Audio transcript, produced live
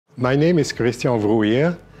My name is Christian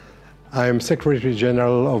Vrouyr. I am Secretary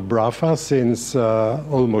General of BRAFA since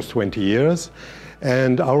almost 20 years,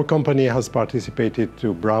 and our company has participated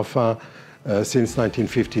to BRAFA since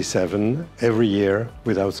 1957, every year,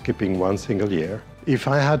 without skipping one single year. If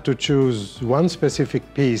I had to choose one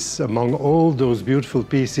specific piece among all those beautiful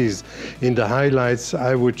pieces in the highlights,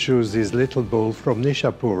 I would choose this little bowl from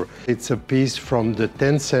Nishapur. It's a piece from the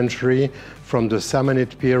 10th century, from the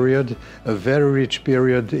Samanid period, a very rich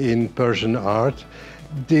period in Persian art.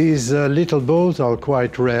 These little bowls are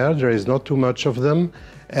quite rare, there is not too much of them,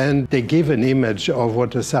 and they give an image of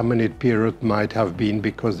what the Samanid period might have been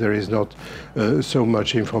because there is not so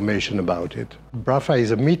much information about it. BRAFA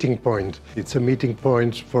is a meeting point. It's a meeting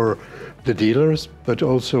point for the dealers, but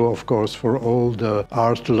also, of course, for all the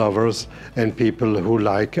art lovers and people who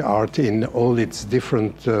like art in all its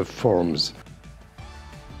different forms.